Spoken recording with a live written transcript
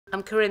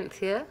I'm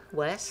Carinthia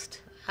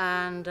West,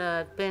 and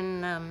I've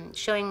been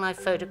showing my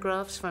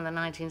photographs from the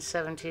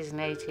 1970s and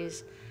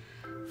 80s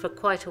for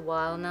quite a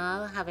while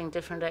now, having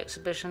different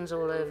exhibitions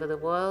all over the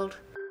world.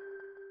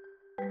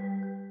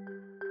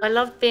 I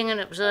loved being an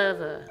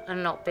observer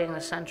and not being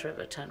the centre of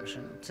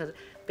attention. So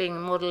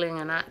being modelling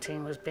and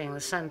acting was being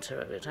the centre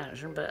of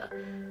attention, but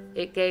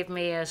it gave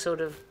me a sort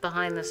of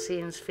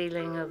behind-the-scenes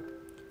feeling of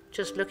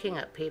just looking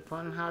at people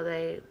and how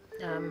they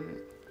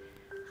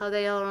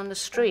are on the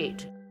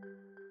street.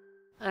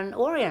 And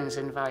Auriens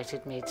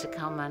invited me to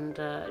come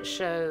and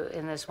show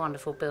in this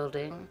wonderful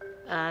building,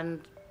 and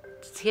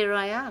here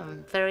I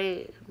am,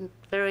 very,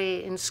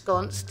 very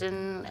ensconced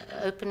in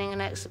opening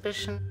an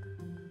exhibition.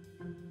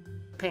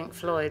 Pink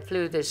Floyd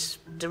flew this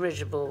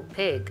dirigible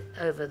pig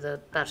over the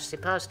Battersea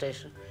Power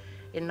Station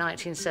in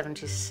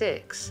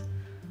 1976,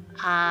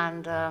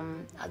 and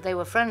they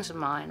were friends of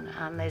mine,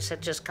 and they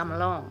said, just come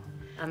along.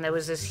 And there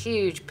was this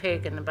huge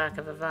pig in the back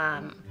of a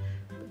van,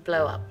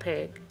 blow-up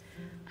pig,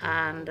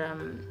 and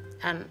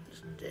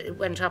it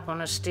went up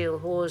on a steel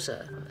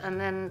hawser. And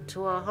then,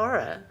 to our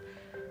horror,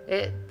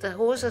 the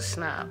hawser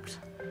snapped,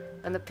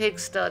 and the pig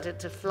started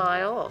to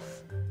fly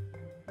off.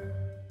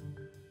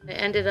 It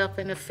ended up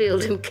in a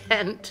field in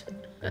Kent,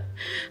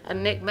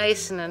 and Nick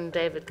Mason and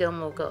David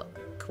Gilmour got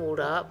called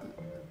up,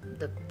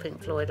 the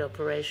Pink Floyd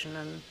operation,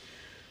 and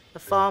a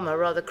farmer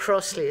rather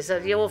crossly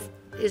said, are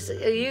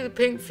you the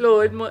Pink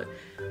Floyd?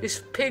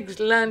 This pig's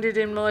landed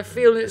in my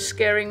field and it's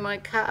scaring my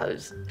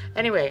cows.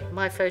 Anyway,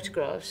 my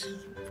photographs,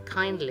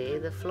 kindly,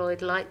 the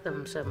Floyd liked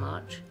them so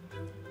much,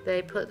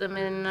 they put them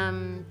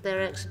in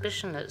their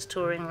exhibition that's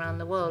touring around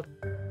the world.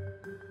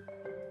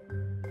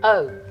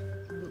 Oh,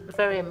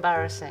 very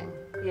embarrassing.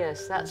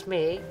 Yes, that's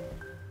me.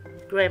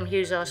 Graham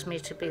Hughes asked me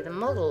to be the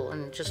model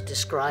and just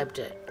described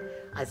it.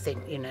 I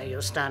think,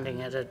 you're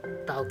standing at a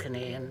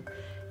balcony and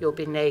you'll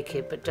be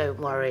naked, but don't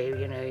worry,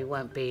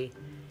 you'll be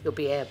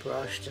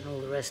airbrushed and all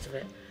the rest of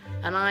it.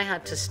 And I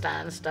had to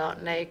stand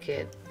stark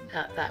naked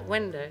at that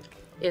window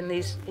in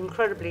these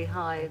incredibly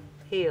high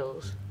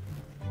heels.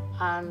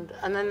 And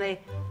then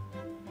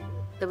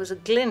there was a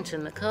glint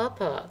in the car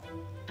park.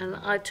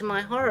 And to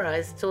my horror,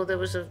 I thought there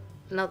was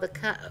another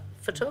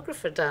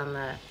photographer down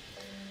there.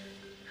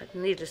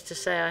 Needless to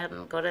say, I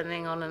hadn't got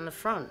anything on in the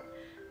front.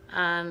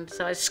 And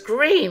so I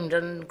screamed,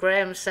 and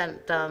Graham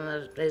sent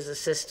down his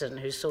assistant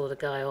who saw the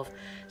guy off.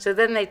 So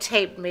then they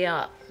taped me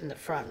up in the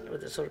front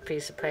with a sort of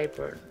piece of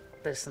paper and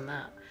this and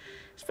that.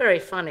 It's very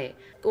funny.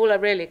 All I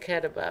really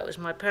cared about was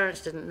my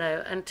parents didn't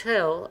know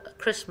until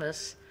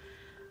Christmas.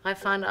 I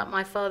found out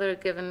my father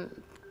had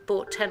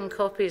bought 10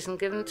 copies and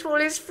given to all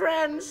his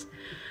friends.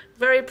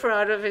 Very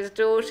proud of his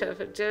daughter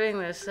for doing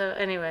this. So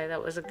anyway,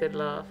 that was a good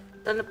laugh.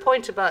 And the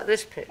point about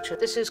this picture,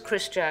 this is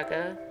Mick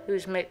Jagger,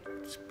 who's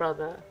Mick's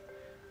brother,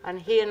 and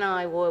he and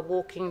I were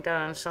walking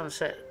down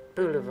Sunset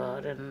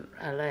Boulevard in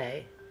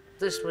LA.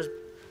 This was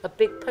a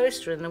big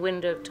poster in the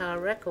window of Tower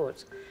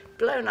Records,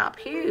 blown up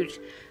huge.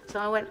 So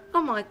I went,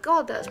 oh my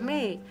God, that's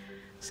me.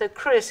 So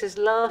Chris is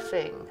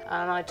laughing,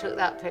 and I took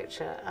that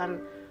picture,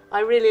 and I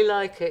really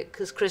like it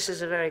because Chris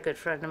is a very good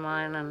friend of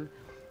mine,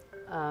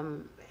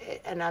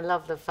 and I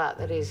love the fact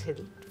that he's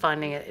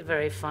finding it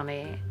very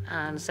funny.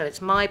 And so it's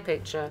my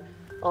picture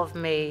of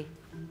me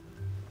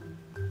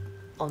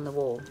on the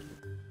wall.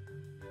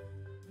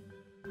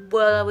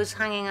 Well, I was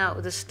hanging out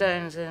with the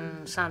Stones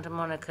in Santa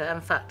Monica.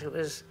 In fact, it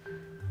was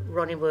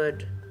Ronnie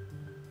Wood's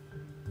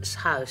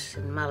house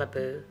in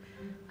Malibu,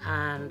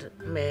 and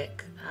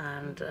Mick,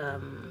 and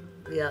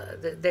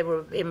they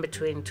were in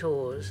between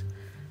tours.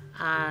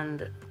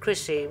 And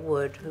Chrissy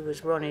Wood, who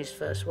was Ronnie's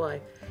first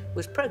wife,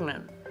 was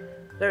pregnant.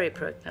 Very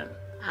pregnant,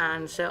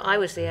 and so I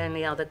was the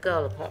only other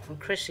girl apart from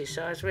Chrissy,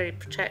 so I was really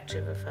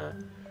protective of her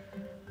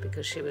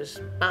because she was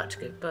about to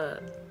give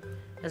birth.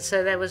 And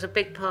so there was a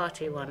big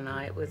party one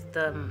night with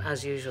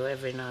as usual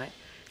every night,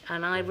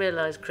 and I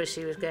realised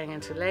Chrissy was going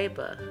into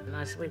labour, and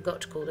I said, we've got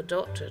to call the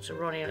doctor to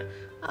Ronnie.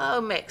 Oh,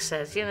 Mick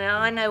says,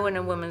 I know when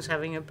a woman's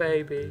having a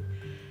baby,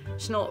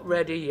 it's not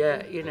ready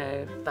yet,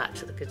 back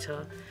to the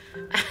guitar.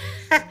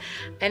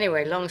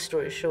 Anyway, long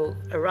story short,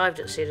 arrived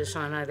at Cedar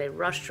Sinai, they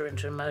rushed her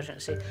into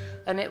emergency,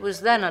 and it was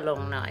then a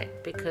long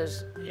night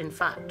because, in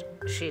fact,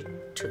 she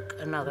took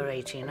another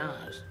 18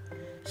 hours.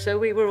 So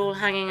we were all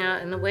hanging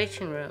out in the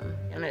waiting room,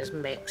 and there's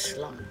Mick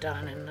slumped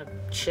down in the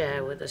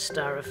chair with a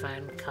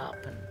styrofoam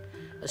cup and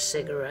a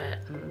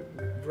cigarette, and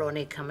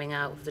Ronnie coming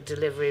out of the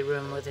delivery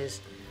room with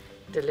his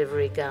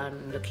delivery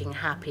gown, looking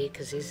happy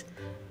because he's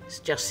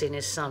just seen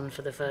his son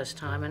for the first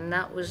time, and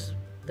that was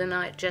the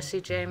night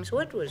Jesse James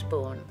Wood was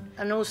born.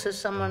 And also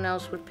someone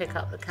else would pick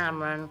up the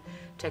camera and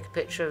take a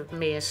picture of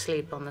me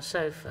asleep on the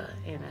sofa,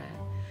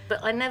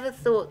 But I never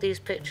thought these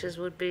pictures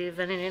would be of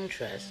any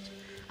interest.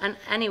 And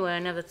anyway, I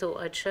never thought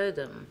I'd show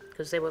them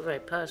because they were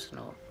very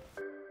personal.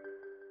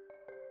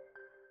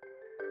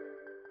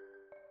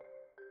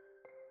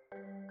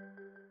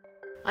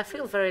 I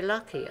feel very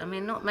lucky. I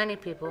mean, not many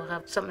people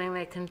have something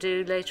they can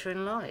do later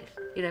in life.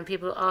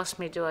 People ask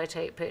me, do I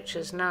take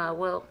pictures now?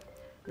 Well,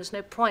 there's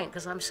no point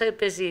because I'm so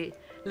busy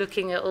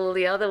looking at all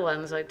the other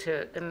ones I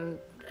took, and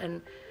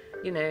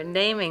you know,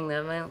 naming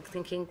them and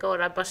thinking,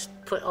 God, I must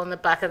put on the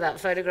back of that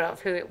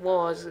photograph who it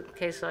was in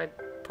case I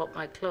pop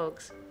my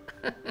clogs.